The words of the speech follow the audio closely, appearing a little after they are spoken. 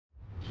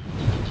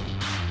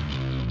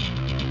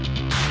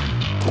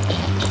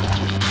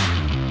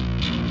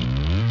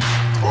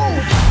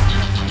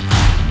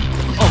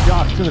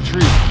to the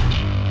tree.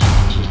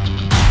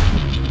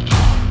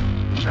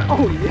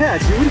 Oh yeah,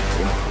 dude.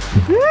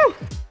 Woo!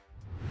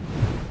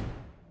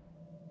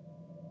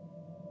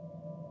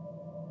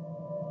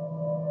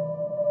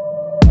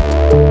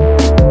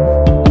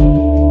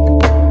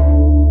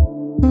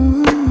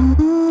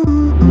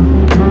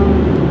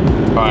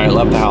 Alright,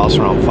 left the house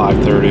around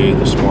 5:30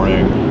 this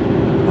morning.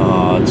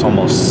 It's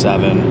almost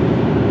 7.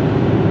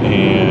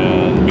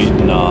 And meeting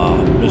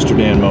Mr.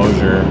 Dan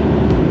Mosier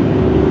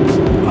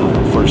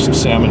for some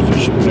salmon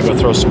fishing. I'm gonna go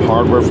throw some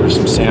hardware for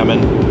some salmon.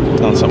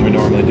 Not something we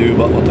normally do,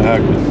 but what the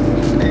heck.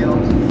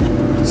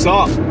 What's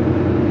up?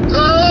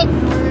 I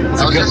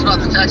was just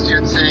about to text you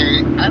and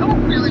say, I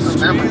don't really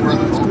remember where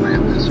the boat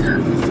ran this year.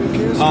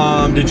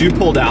 Did you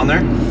pull down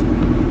there?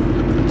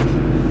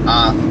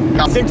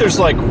 I think there's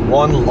like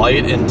one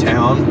light in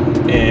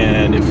town,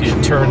 and if you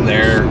turn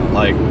there,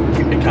 like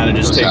it kind of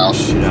just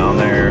takes you down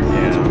there.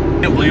 Yeah.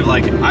 I can't believe,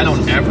 like, I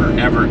don't ever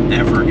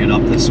get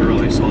up this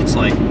early, so it's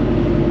like,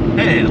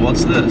 hey,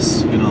 what's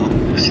this? You know.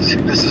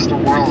 This is the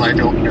world I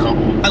don't know.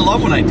 I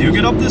love when I do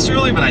get up this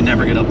early, but I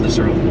never get up this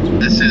early.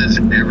 This is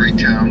every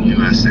town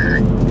USA.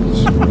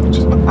 Speak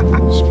to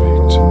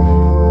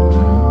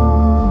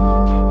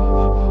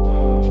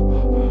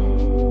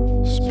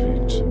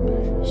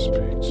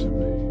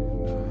me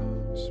now.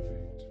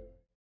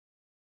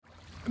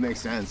 It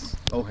makes sense.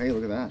 Oh, hey,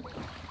 look at that.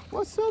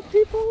 What's up,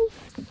 people?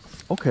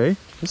 Okay,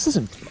 this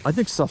isn't, I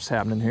think stuff's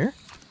happening here.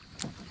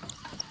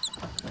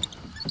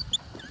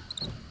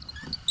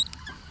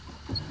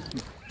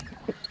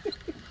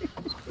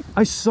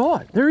 I saw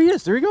it. There he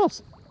is. There he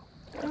goes.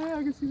 Yeah,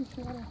 I can see the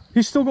shadow.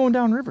 He's still going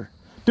downriver.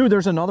 Dude,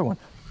 there's another one.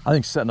 I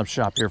think setting up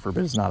shop here for a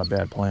bit is not a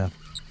bad plan.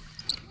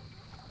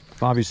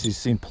 Obviously, he's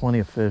seen plenty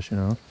of fish, you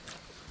know.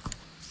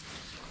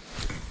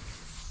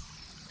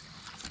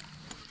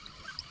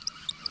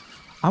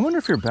 I wonder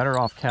if you're better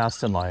off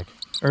casting, like,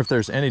 or if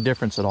there's any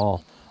difference at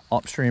all,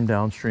 upstream,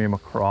 downstream,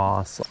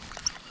 across.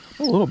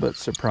 I'm a little bit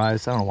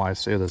surprised. I don't know why I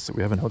say this, that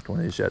we haven't hooked one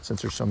of these yet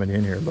since there's so many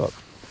in here, but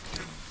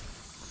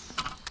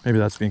maybe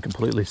that's being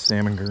completely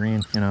salmon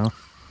green, you know?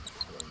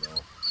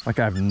 Like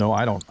I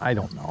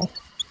don't know.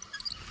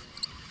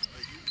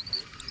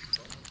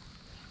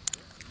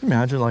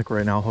 Imagine like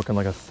right now hooking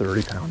like a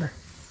 30 pounder.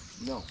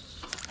 No.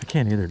 I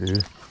can't either,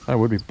 dude. That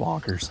would be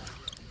bonkers.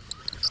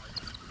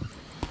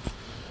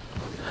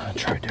 I'll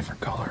try a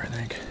different color, I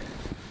think.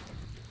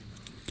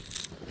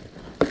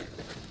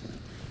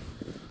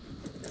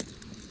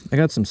 I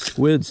got some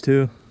squids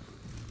too.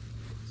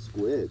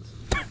 Squids?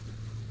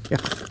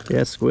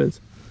 Yeah,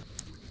 squids.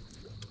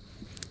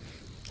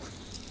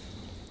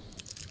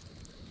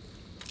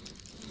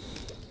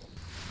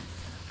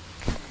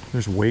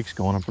 There's wakes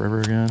going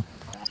upriver again.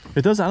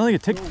 It does, I don't think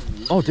it takes,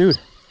 oh dude.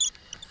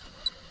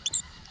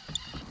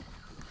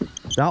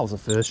 That was a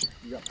fish.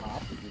 You got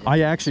popped?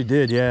 I actually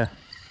did, yeah.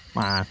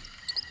 Man.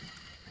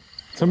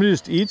 Somebody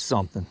just eats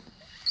something.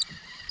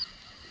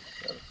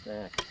 Got a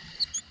snack.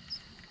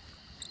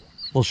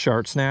 Little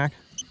shark snack.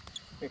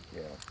 Yeah.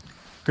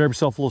 Grab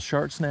yourself a little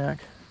shark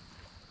snack.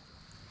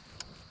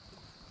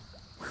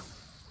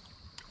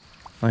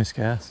 Nice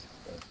cast.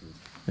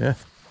 Yeah.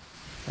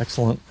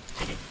 Excellent.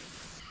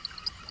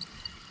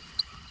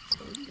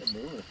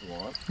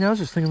 Yeah, I was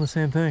just thinking the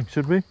same thing.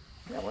 Should we?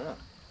 Yeah, why not?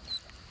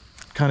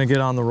 Kind of get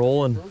on the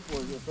roll and...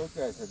 Those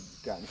guys had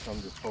gotten some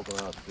just poking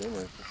around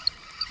streamers.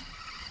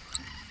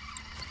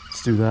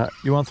 Let's do that.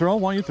 You want to throw?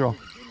 Why don't you throw?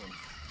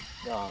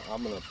 No, I'll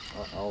look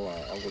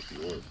at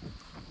yours.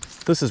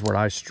 This is where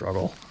I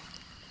struggle.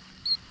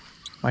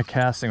 My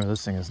casting with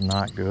this thing is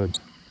not good.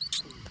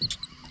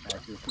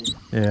 Accuracy?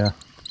 Yeah.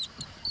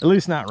 At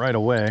least not right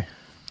away. I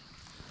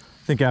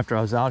think after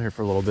I was out here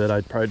for a little bit,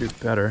 I'd probably do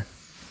better.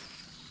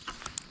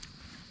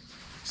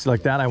 See,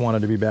 like that, I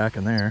wanted to be back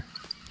in there.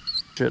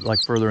 Shit,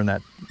 like further in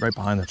that, right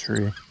behind the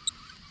tree.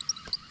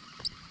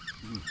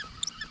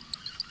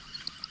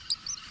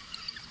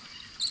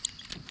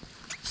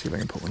 See if I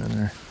can put one in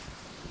there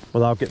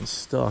without getting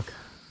stuck.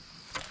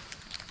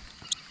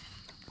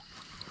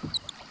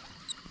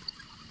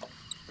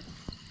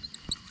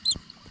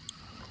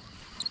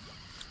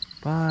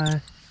 Bye.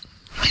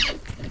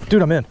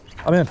 Dude, I'm in.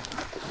 I'm in.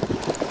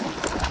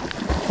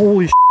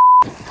 Holy shit.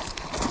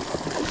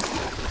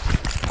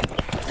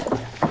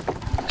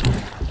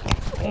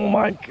 Oh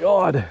my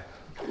God.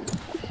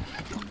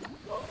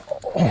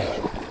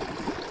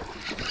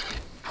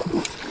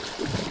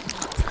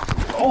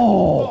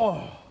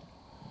 Oh.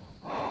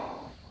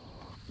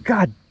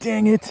 God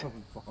dang it.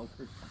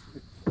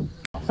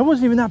 That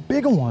wasn't even that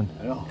big a one.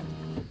 I know.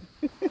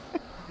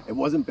 It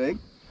wasn't big?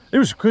 It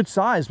was good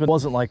size, but it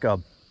wasn't like a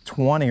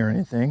 20 or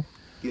anything.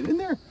 Get in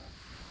there.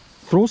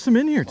 Throw some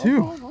in here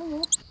too.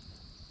 Oh.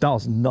 That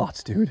was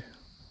nuts, dude.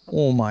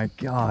 Oh my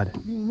God.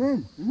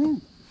 You're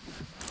in.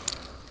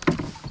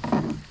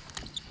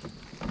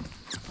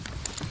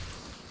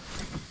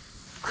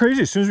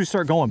 Crazy, as soon as we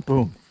start going,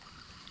 boom.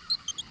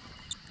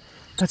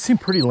 That seemed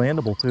pretty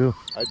landable too.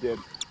 I did.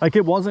 Like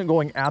it wasn't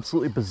going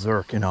absolutely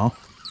berserk, you know?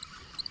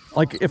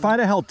 Like if I'd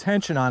have held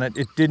tension on it,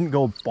 it didn't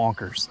go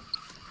bonkers.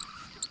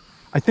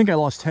 I think I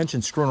lost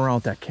tension screwing around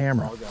with that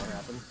camera. Oh, that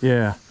happened?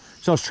 Yeah.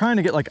 So I was trying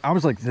to get like, I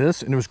was like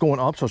this and it was going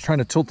up. So I was trying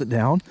to tilt it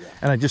down. Yeah.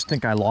 And I just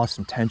think I lost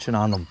some tension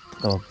on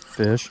the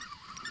fish.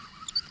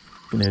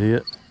 An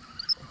idiot.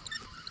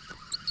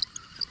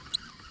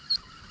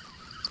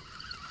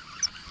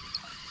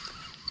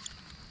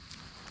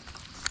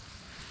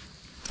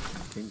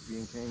 Kings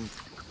being kings.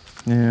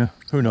 Yeah.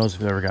 Who knows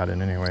if it ever got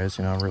in anyways,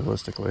 you know,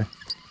 realistically.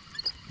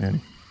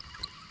 And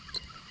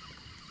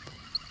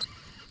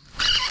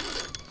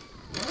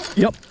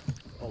yep.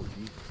 Oh,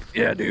 geez.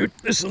 Yeah, dude.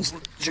 This one's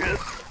legit.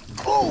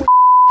 Oh.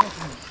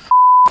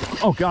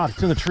 Oh, God.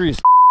 It's in the trees.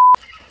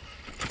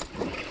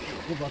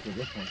 Good luck with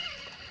this one.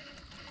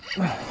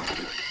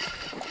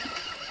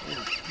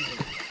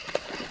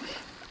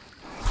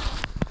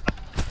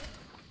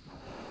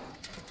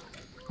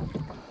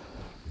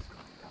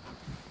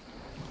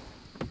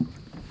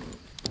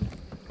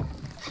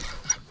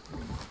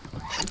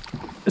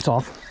 It's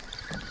off.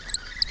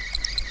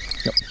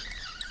 Yep.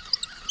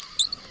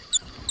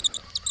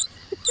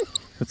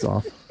 It's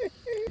off.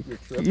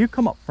 You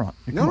come up front.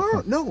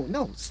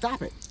 No,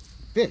 stop it.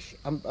 Fish.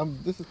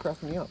 This is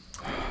cracking me up.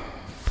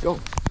 Go.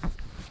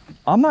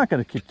 I'm not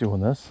going to keep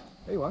doing this.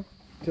 Hey, what?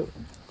 Till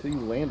you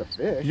land a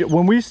fish. Yeah,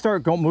 when we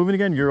start moving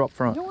again, you're up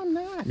front. No, I'm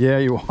not. Yeah,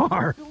 you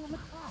are.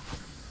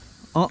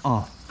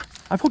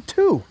 I've hooked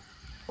 2.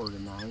 4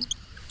 to 9.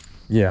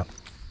 Yeah.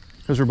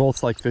 Because we're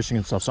both like fishing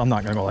and stuff, so I'm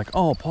not going to go like,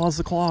 oh, pause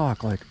the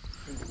clock. Like,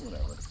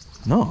 Whatever.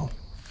 no.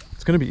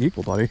 It's going to be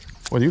equal, buddy.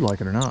 Whether you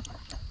like it or not.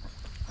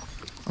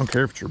 I don't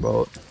care if it's your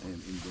boat.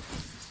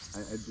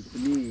 To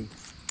me,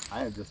 I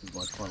have just as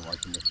much fun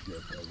watching this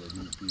ship as I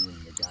do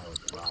being the guy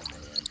with the rod in my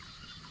hand.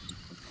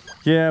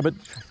 Yeah, but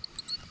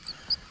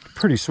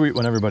pretty sweet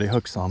when everybody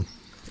hooks some. You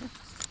know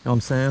what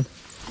I'm saying?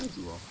 As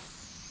you will.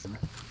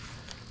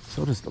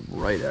 So does the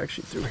right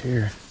actually through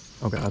here.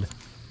 Oh, God.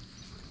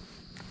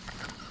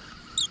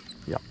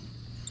 Yep.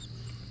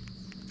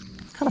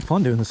 Kind of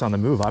fun doing this on the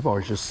move. I've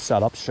always just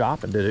set up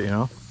shop and did it, you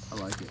know? I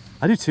like it.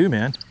 I do too,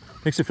 man.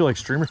 Makes it feel like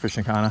streamer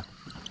fishing, kind of.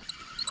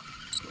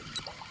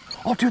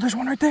 Oh, dude, there's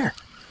one right there.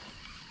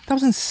 That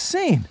was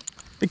insane.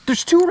 Like,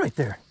 there's 2 right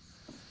there.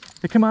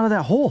 They come out of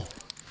that hole.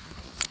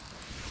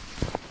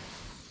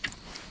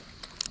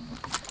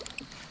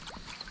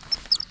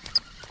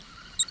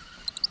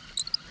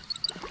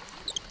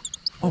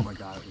 Oh my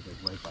God, it was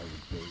like right by your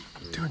bait,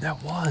 dude. Dude,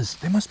 that was.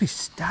 They must be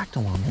stacked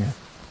along here.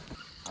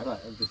 I thought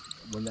it just,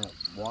 when that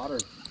water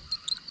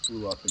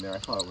flew up in there, I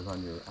thought it was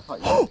on your, I thought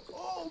you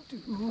Oh,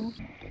 dude.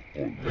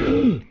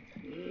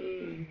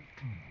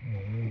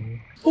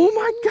 Oh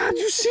my God,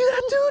 you see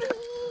that, dude?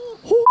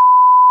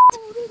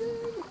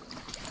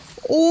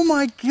 Oh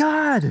my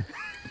God.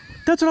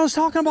 That's what I was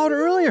talking about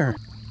earlier.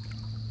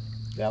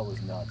 That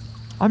was nuts.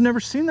 I've never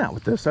seen that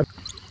with this. A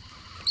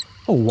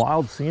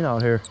wild scene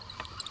out here.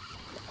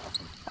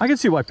 I can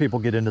see why people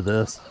get into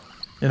this,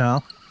 you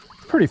know?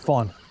 It's pretty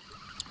fun.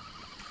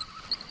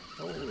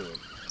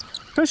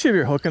 Especially if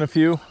you're hooking a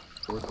few.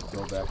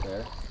 Go back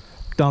there.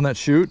 Down that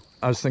chute,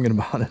 I was thinking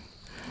about it.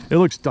 It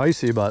looks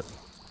dicey, but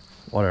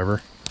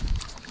whatever.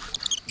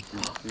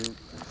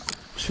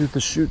 Shoot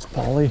the chutes,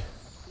 Polly.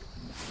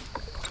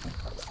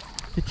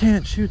 You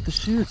can't shoot the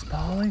chutes,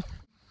 Polly.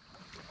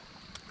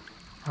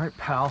 All right,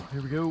 pal,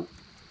 here we go.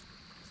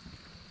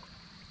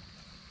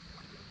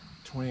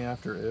 20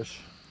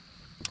 after-ish.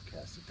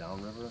 Cast it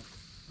down river.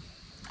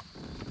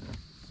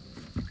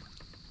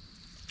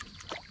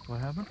 What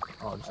happened?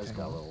 Oh, I just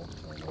got a little.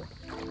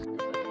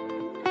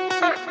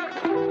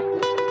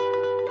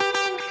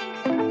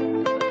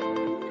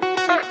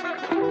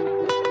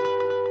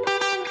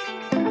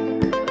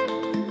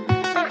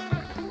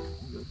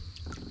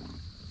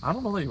 I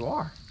don't know that you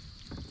are.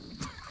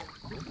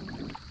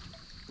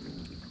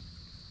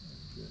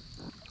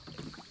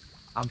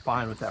 I'm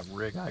fine with that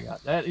rig I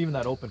got. That even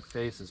that open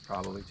face is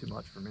probably too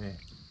much for me.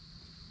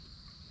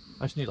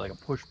 I just need like a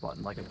push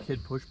button, like a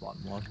kid push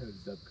button one.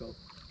 Zebco.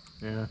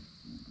 Yeah.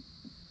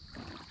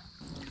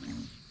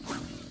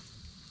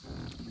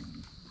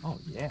 Oh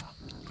yeah,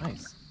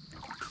 nice.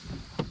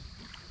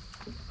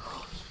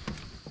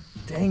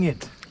 Dang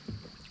it.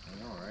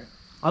 I know, right?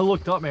 I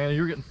looked up, man, and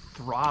you're getting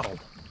throttled.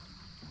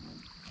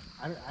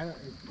 I don't,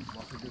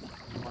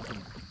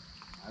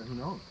 who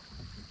knows?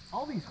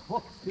 All these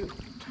hooks, too.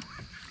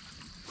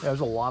 Yeah, there's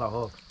a lot of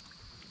hooks.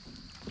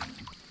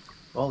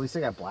 Well, at least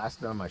I got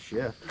blasted on my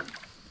shift.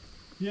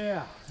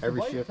 Yeah.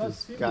 Every shift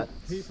has got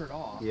tapered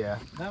off. Yeah.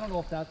 And I don't know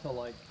if that's a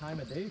like time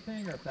of day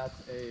thing or if that's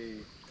a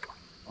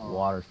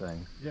water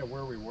thing. Yeah,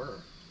 where we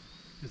were.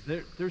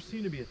 Because there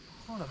seemed to be a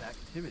ton of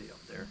activity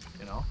up there,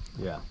 you know?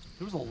 Yeah.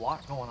 There was a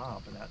lot going on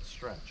up in that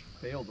stretch.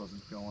 Bail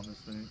doesn't go on this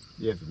thing.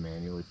 You have to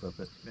manually flip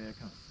it. Yeah, it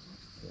kind of sucks.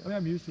 Yeah. I mean,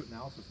 I'm used to it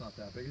now, so it's not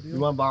that big a deal. You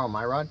want to borrow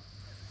my rod?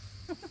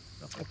 No.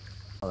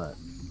 All that.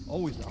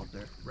 Always out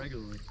there,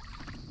 regularly.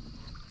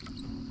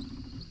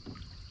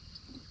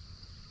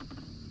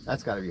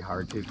 That's got to be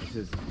hard too, because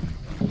his.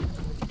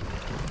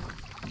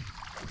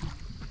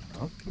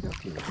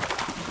 Okay.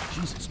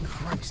 Jesus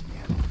Christ,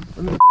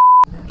 man.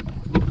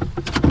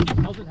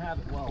 Doesn't have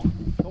it well.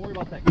 Don't worry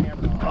about that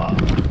camera.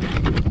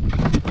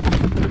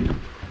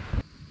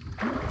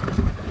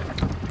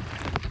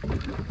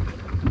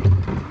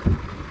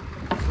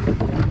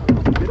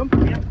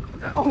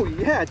 Oh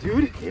yeah,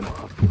 dude. Came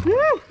off. Woo!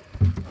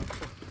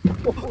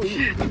 Oh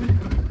shit,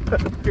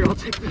 dude. Here, I'll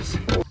take this.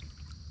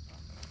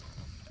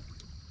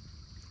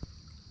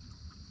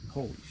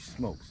 Holy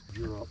smokes.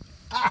 You're up.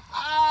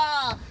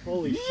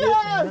 Holy Yes! shit,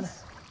 man.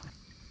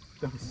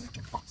 That was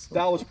awesome.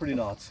 That was pretty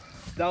nuts.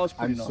 That was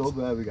pretty I'm nuts. so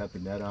glad we got the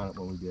net on it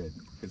when we did.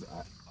 Because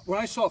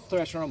When I saw it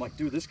thrash around, I'm like,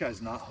 dude, this guy's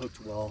not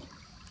hooked well.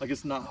 Like,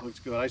 it's not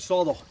hooked good. I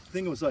saw the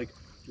thing was like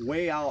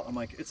way out. I'm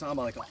like, it's on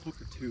like a hook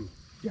or two.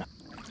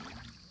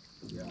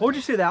 Yeah. What would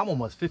you say that one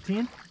was?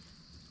 15?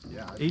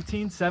 Yeah.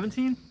 18?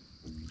 17?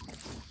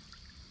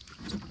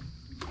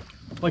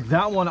 Like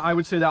that one, I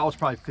would say that was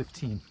probably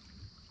 15. Can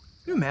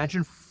you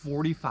imagine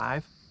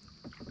 45?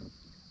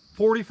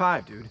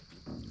 45, dude.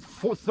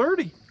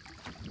 30.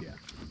 Yeah.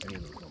 Any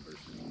of those numbers.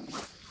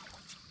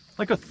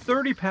 Like a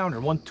 30 pounder,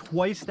 one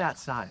twice that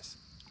size.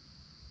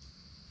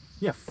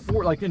 Yeah,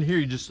 like in here,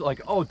 you just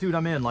like, oh, dude,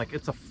 I'm in. Like,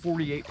 it's a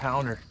 48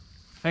 pounder.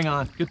 Hang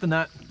on, get the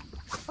net.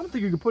 I don't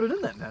think you can put it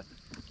in that net.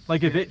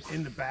 Like if it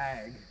in the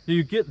bag.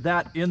 you get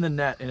that in the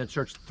net and it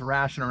starts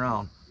thrashing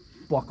around,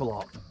 buckle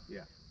up.